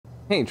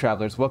Hey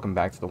travelers, welcome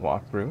back to the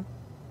walkthrough.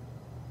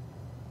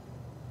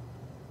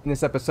 In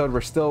this episode, we're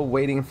still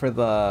waiting for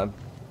the...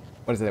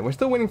 What is it? We're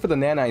still waiting for the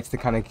nanites to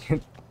kind of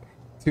get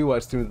to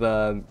us through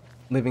the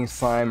living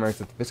slime, or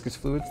is it the viscous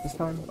fluids this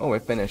time? Oh,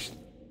 it finished.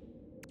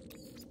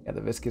 Yeah,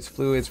 the viscous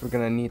fluids, we're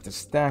going to need to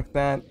stack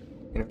that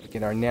in order to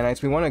get our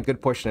nanites. We want a good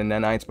portion of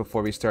nanites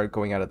before we start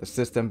going out of the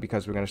system,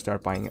 because we're going to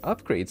start buying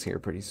upgrades here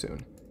pretty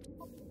soon.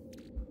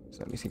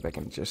 So let me see if I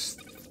can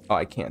just... Oh,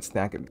 I can't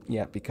stack it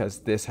yet because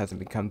this hasn't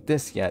become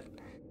this yet.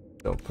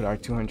 So put our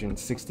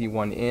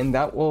 261 in.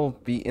 That will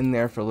be in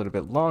there for a little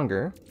bit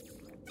longer,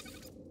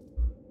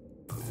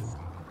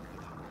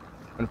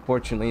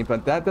 unfortunately,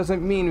 but that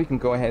doesn't mean we can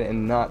go ahead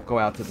and not go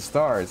out to the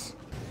stars.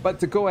 But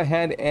to go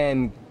ahead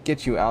and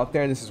get you out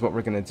there, this is what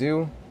we're going to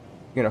do.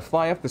 You're going to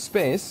fly up to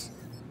space.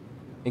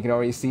 You can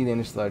already see the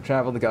interstellar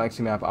travel. The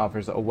galaxy map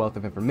offers a wealth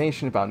of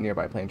information about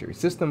nearby planetary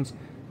systems.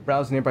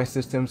 Browse nearby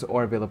systems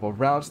or available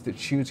routes to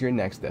choose your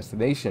next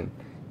destination.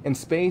 In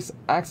space,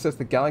 access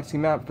the galaxy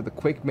map for the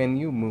quick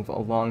menu, move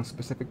along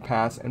specific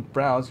paths, and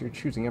browse your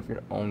choosing of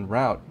your own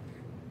route.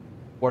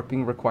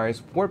 Warping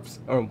requires warp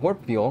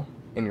fuel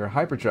in your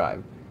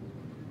hyperdrive.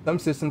 Some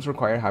systems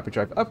require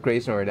hyperdrive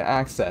upgrades in order to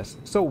access.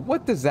 So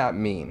what does that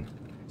mean?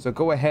 So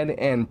go ahead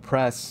and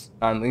press,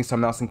 at least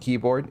on mouse and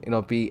keyboard,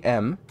 it'll be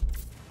M,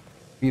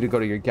 for you to go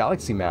to your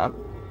galaxy map.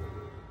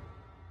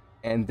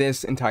 And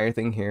this entire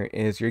thing here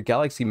is your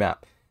galaxy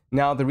map.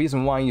 Now, the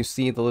reason why you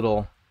see the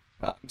little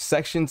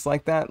sections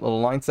like that,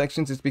 little line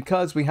sections, is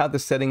because we have the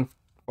setting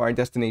for our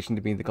destination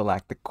to be the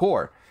galactic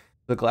core.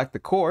 The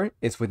galactic core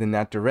is within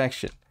that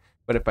direction.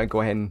 But if I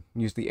go ahead and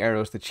use the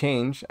arrows to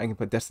change, I can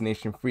put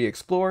destination free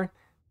explore.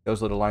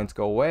 Those little lines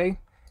go away.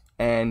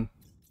 And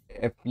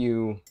if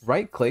you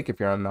right click, if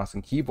you're on mouse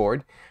and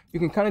keyboard, you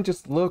can kind of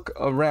just look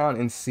around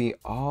and see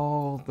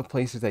all the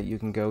places that you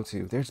can go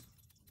to. There's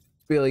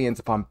billions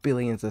upon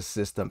billions of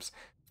systems.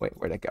 Wait,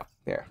 where'd it go?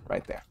 There,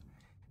 right there.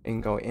 You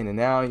can go in and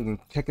out. You can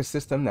check a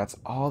system that's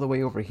all the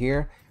way over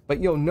here. But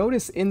you'll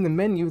notice in the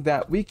menu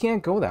that we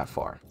can't go that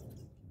far.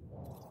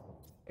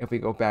 If we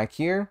go back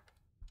here,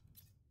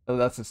 it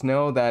lets us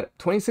know that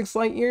 26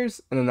 light years,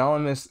 an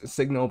anonymous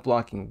signal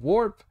blocking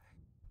warp.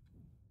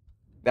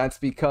 That's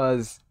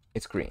because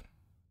it's green.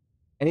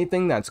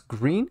 Anything that's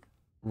green,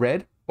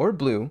 red, or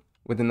blue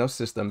within those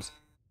systems,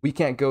 we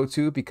can't go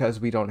to because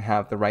we don't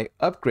have the right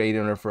upgrade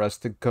in order for us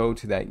to go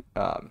to that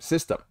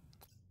system.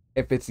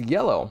 If it's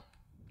yellow,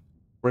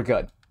 we're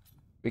good.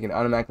 We can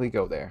automatically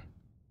go there.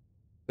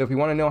 So if you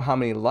want to know how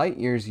many light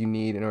years you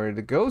need in order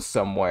to go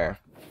somewhere,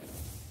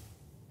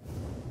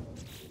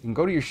 you can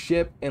go to your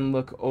ship and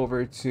look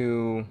over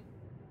to...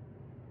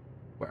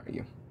 Where are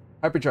you?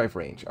 Hyperdrive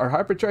range. Our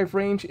hyperdrive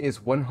range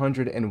is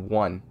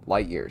 101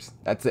 light years.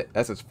 That's it.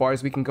 That's as far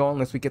as we can go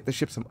unless we get the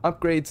ship some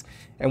upgrades.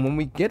 And when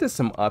we get us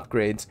some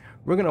upgrades,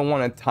 we're going to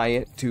want to tie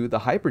it to the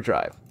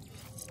hyperdrive.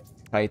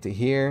 Tie it to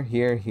here,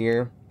 here,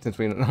 here. Since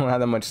we don't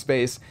have that much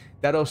space,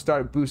 that'll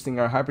start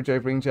boosting our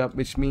hyperdrive range up,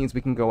 which means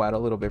we can go out a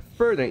little bit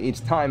further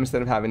each time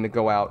instead of having to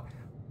go out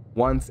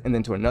once and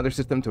then to another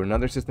system, to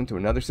another system, to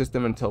another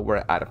system until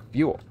we're out of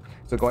fuel.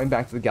 So going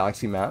back to the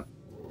galaxy map,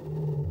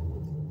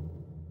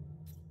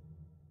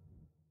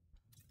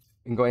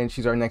 we can go ahead and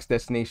choose our next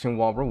destination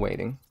while we're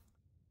waiting.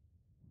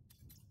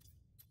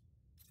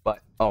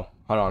 But, oh,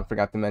 hold on,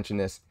 forgot to mention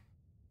this.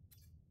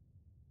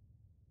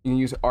 You can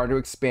use R to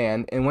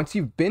expand, and once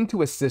you've been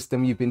to a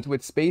system, you've been to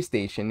its space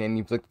station, and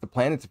you've looked at the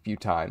planets a few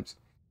times.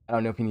 I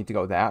don't know if you need to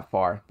go that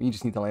far, but you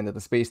just need to land at the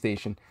space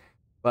station.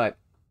 But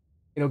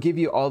it'll give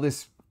you all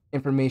this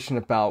information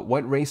about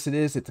what race it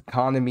is, its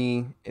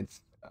economy,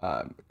 its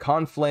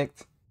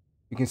conflict.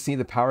 You can see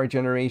the power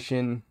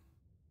generation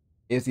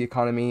is the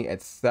economy,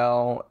 its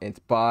sell, its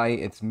buy,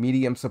 its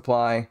medium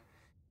supply,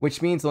 which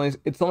means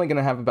it's only going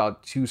to have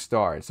about 2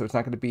 stars. So it's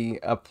not going to be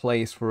a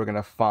place where we're going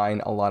to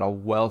find a lot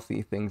of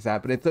wealthy things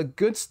at, but it's a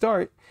good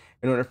start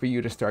in order for you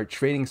to start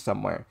trading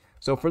somewhere.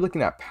 So if we're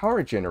looking at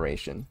power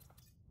generation,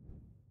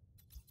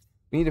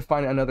 we need to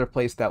find another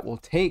place that will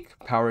take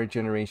power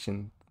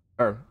generation,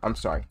 or I'm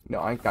sorry, no,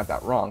 I got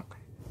that wrong.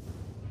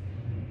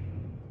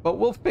 But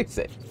we'll fix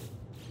it.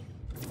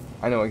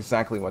 I know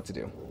exactly what to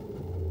do.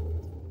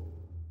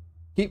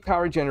 Keep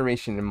power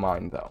generation in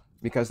mind, though,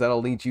 because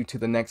that'll lead you to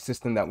the next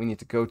system that we need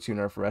to go to in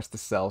order for us to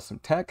sell some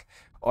tech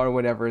or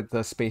whatever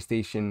the space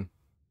station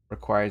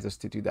requires us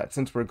to do that.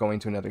 Since we're going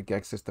to another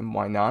Gex system,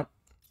 why not?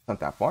 It's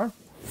not that far.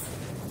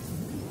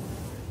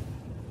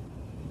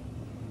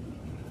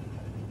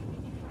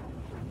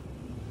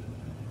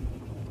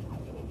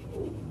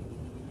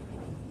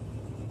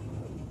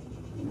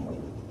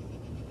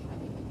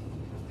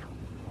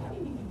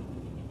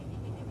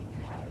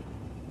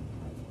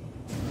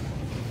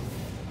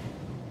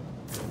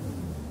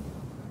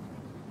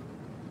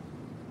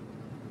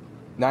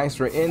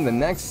 Nice, we're in the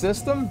next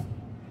system.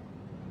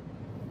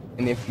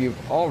 And if you've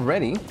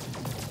already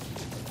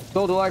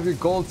sold a lot of your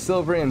gold,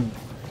 silver, and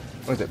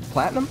what is it,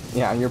 platinum?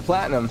 Yeah, your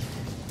platinum,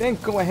 then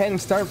go ahead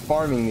and start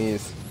farming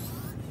these.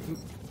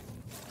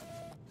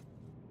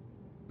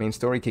 Main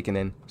story kicking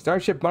in.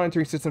 Starship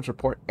monitoring systems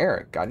report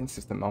error. Guidance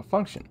system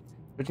malfunction.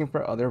 Searching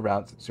for other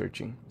routes.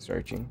 Searching.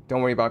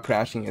 Don't worry about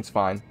crashing. It's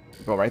fine.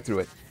 Go right through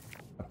it.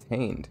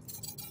 Obtained.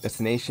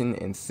 Destination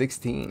in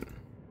 16.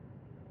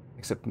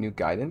 Accept new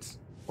guidance.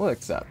 We'll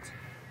accept.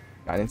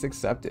 Guidance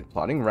accepted.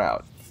 Plotting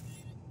route.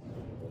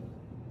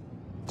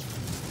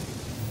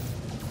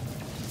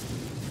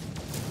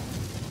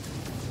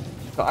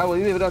 So I will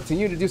leave it up to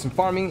you to do some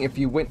farming. If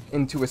you went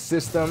into a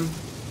system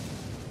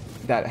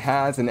that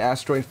has an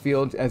asteroid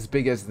field as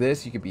big as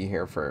this, you could be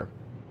here for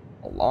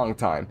a long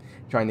time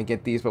trying to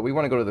get these, but we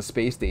want to go to the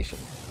space station.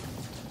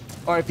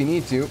 Or if you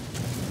need to,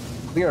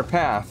 clear a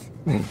path.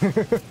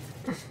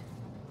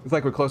 It's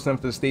like we're close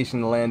enough to the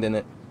station to land in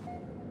it.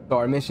 So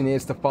our mission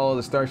is to follow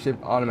the Starship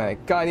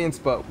automatic guidance,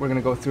 but we're going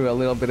to go through a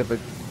little bit of a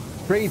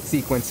trade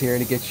sequence here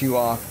to get you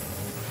off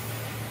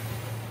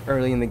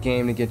early in the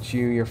game, to get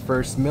you your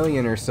first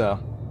million or so.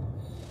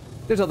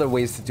 There's other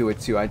ways to do it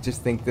too. I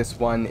just think this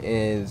one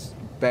is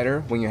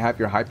better when you have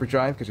your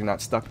hyperdrive because you're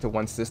not stuck to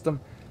one system.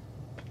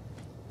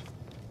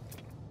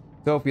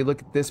 So if you look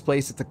at this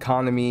place, its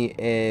economy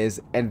is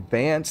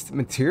advanced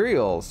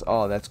materials.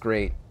 Oh, that's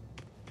great.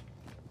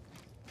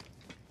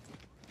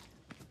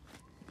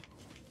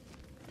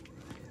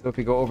 So if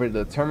we go over to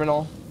the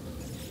terminal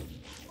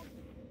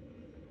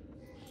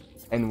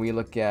and we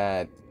look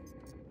at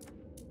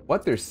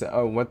what they're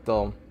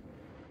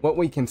what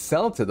we can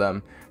sell to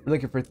them, we're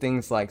looking for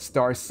things like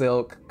star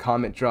silk,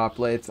 comet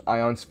droplets,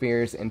 ion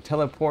spheres, and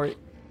teleport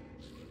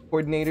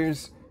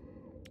coordinators.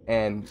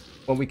 And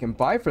what we can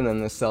buy from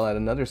them to sell at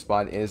another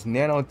spot is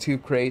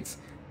nanotube crates,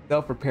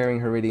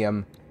 self-repairing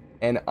iridium,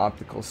 and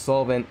optical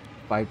solvent,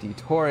 5D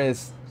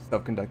Taurus,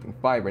 self-conducting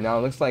fiber. Now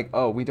it looks like,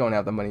 oh, we don't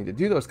have the money to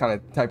do those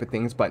type of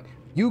things, but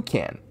you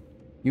can.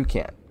 You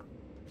can.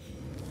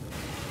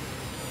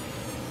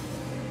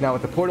 Now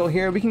with the portal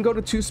here, we can go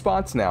to 2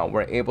 spots now.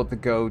 We're able to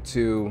go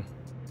to...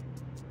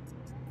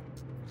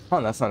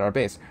 Oh, that's not our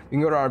base. We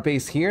can go to our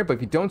base here, but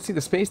if you don't see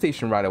the space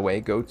station right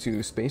away, go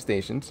to space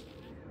stations.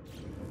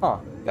 Huh,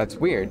 that's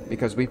weird,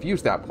 because we've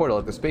used that portal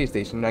at the space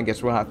station, and I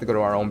guess we'll have to go to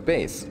our own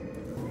base.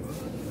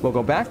 We'll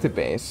go back to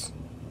base,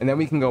 and then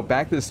we can go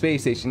back to the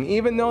space station.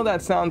 Even though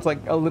that sounds like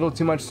a little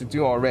too much to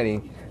do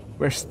already,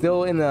 we're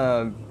still in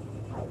the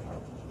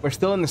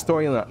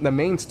storyline, the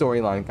main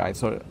storyline, guys.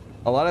 So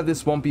a lot of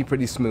this won't be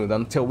pretty smooth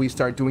until we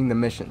start doing the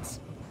missions.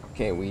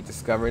 Okay, we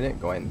discovered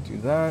it. Go ahead and do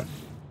that.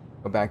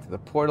 Go back to the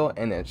portal,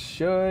 and it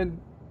should...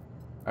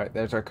 Alright,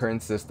 there's our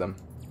current system.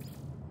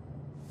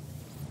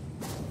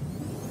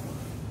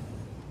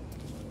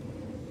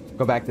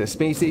 Go back to the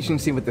space station,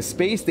 see what the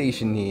space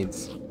station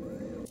needs.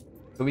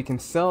 So we can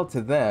sell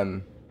to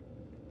them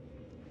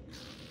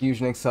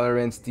fusion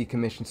accelerants,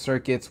 decommissioned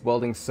circuits,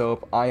 welding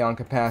soap, ion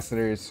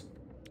capacitors.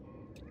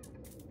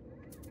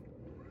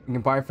 You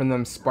can buy from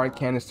them spark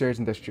canisters,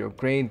 industrial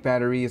grade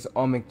batteries,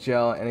 ohmic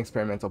gel, and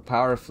experimental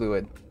power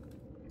fluid.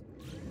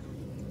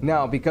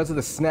 Now, because of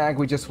the snag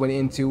we just went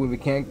into, we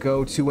can't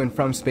go to and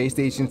from space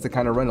stations to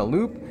kind of run a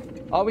loop.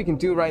 All we can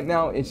do right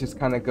now is just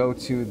kind of go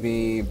to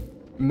the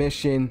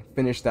mission,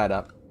 finish that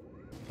up.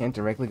 Can't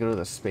directly go to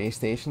the space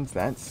stations.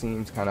 That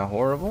seems kind of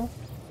horrible.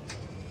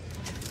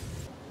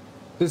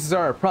 This is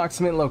our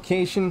approximate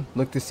location.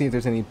 Look to see if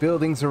there's any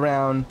buildings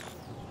around.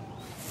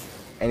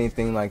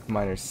 Anything like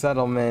minor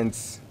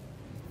settlements.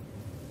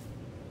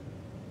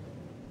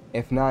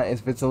 If not,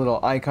 if it's a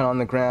little icon on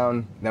the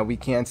ground that we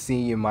can't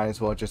see, you might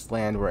as well just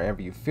land wherever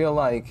you feel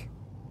like.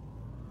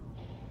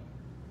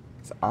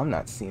 So I'm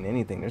not seeing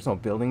anything. There's no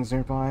buildings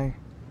nearby.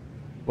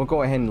 We'll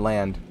go ahead and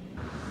land.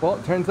 Well,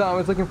 it turns out I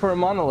was looking for a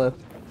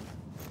monolith.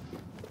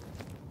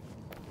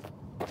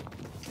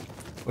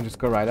 We'll just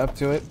go right up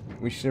to it.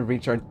 We should have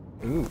reached our...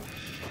 Ooh.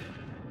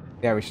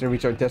 Yeah, we should have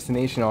reached our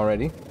destination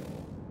already.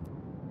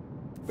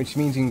 Which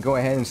means you can go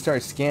ahead and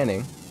start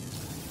scanning.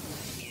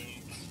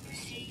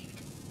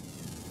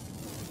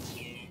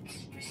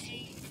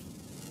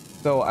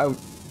 So I...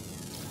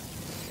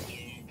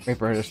 Wait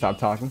for her to stop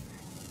talking.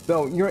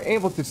 So you're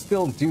able to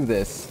still do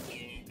this.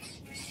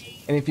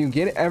 And if you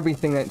get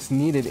everything that's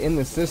needed in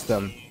the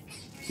system,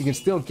 you can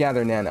still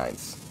gather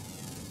nanites.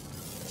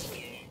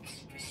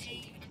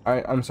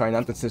 Alright, I'm sorry,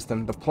 not the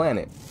system, the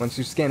planet. Once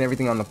you scan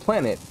everything on the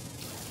planet,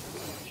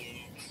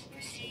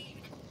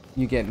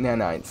 you get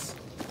nanites,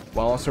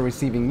 while also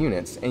receiving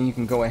units. And you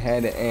can go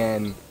ahead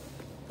and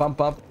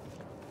bump up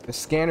the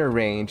scanner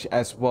range,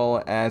 as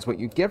well as what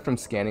you get from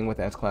scanning with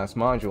S-Class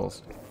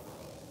modules.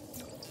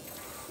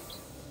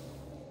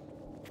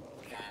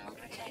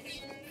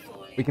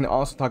 We can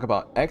also talk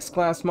about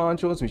X-Class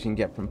modules, which you can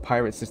get from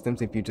pirate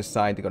systems if you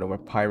decide to go to a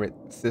pirate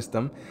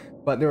system.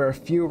 But there are a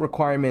few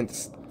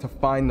requirements to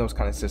find those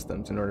kind of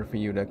systems in order for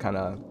you to kind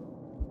of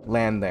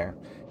land there.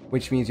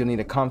 Which means you'll need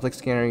a conflict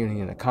scanner, you'll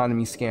need an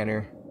economy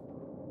scanner.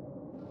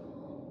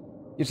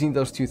 You just need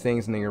those 2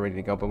 things and then you're ready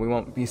to go. But we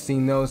won't be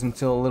seeing those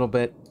until a little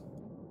bit.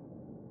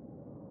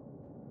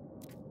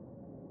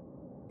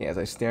 Yeah, as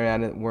I stare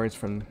at it, words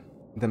from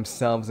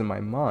themselves in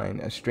my mind.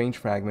 A strange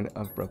fragment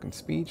of broken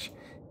speech.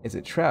 Is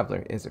it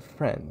traveler? Is it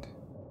friend?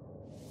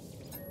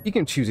 You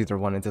can choose either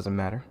one, it doesn't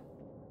matter.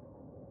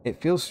 It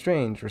feels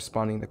strange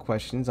responding to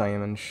questions I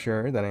am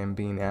unsure that I am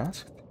being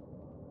asked.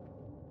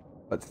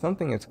 But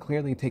something has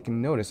clearly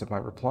taken notice of my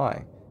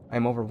reply. I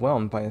am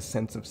overwhelmed by a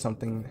sense of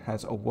something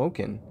has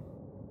awoken,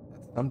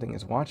 that something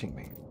is watching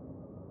me.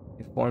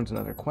 It forms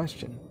another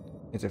question.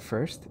 Is it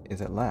first? Is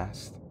it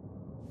last?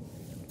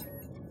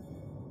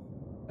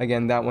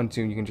 Again, that one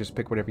too, you can just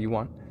pick whatever you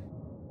want.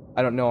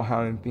 I don't know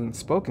how I'm being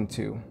spoken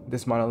to.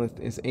 This monolith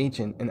is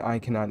ancient, and I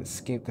cannot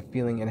escape the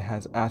feeling it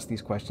has asked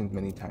these questions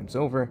many times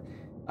over.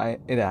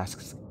 It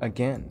asks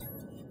again.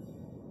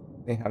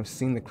 They have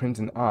seen the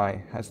Crimson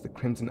Eye. Has the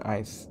Crimson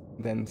Eye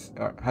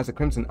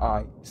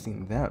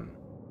seen them?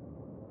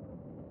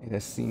 It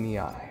has seen the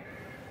Eye.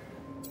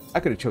 I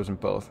could have chosen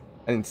both.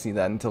 I didn't see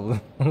that until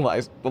the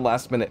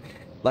last minute.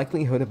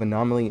 Likelihood of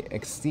anomaly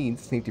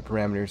exceeds safety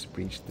parameters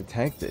breach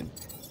detected.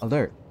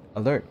 Alert,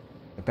 alert.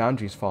 The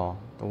boundaries fall.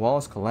 The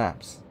walls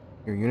collapse.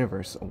 Your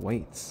universe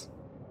awaits.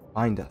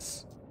 Find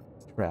us,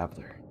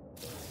 Traveler.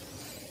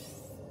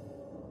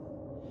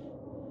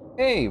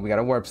 Hey, we got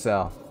a warp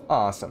cell.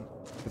 Awesome.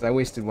 Because I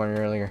wasted one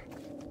earlier.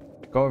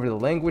 Go over to the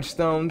language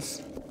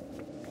stones.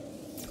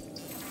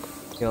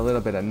 Get a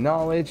little bit of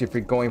knowledge if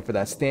you're going for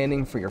that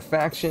standing for your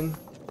faction.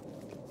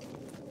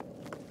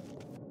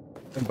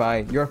 And by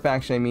your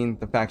faction, I mean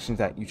the factions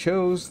that you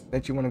chose,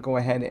 that you want to go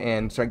ahead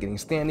and start getting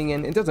standing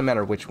in. It doesn't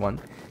matter which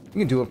one. You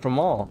can do it from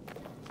all.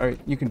 Or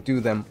you can do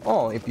them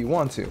all if you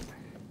want to.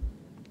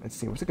 Let's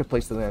see, where's a good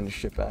place to land the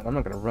ship at? I'm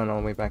not going to run all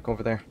the way back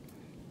over there.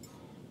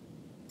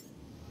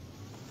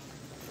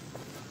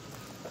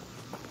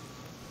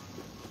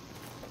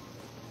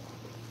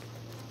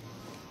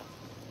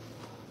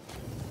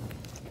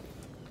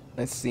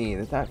 Let's see,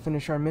 did that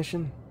finish our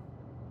mission?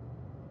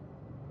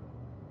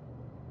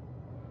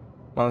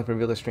 Monolith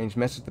revealed a strange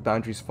message. The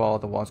boundaries fall,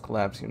 the walls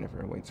collapse. You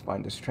never wait to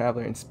find this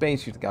traveler in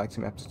space. Use the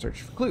galaxy map to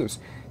search for clues.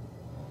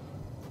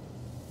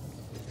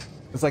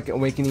 Looks like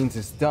Awakenings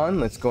is done.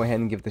 Let's go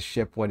ahead and give the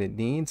ship what it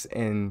needs.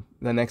 In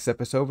the next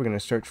episode, we're going to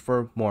search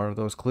for more of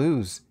those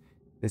clues.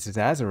 This is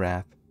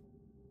Azarath.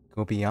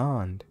 Go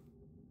beyond,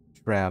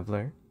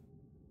 traveler.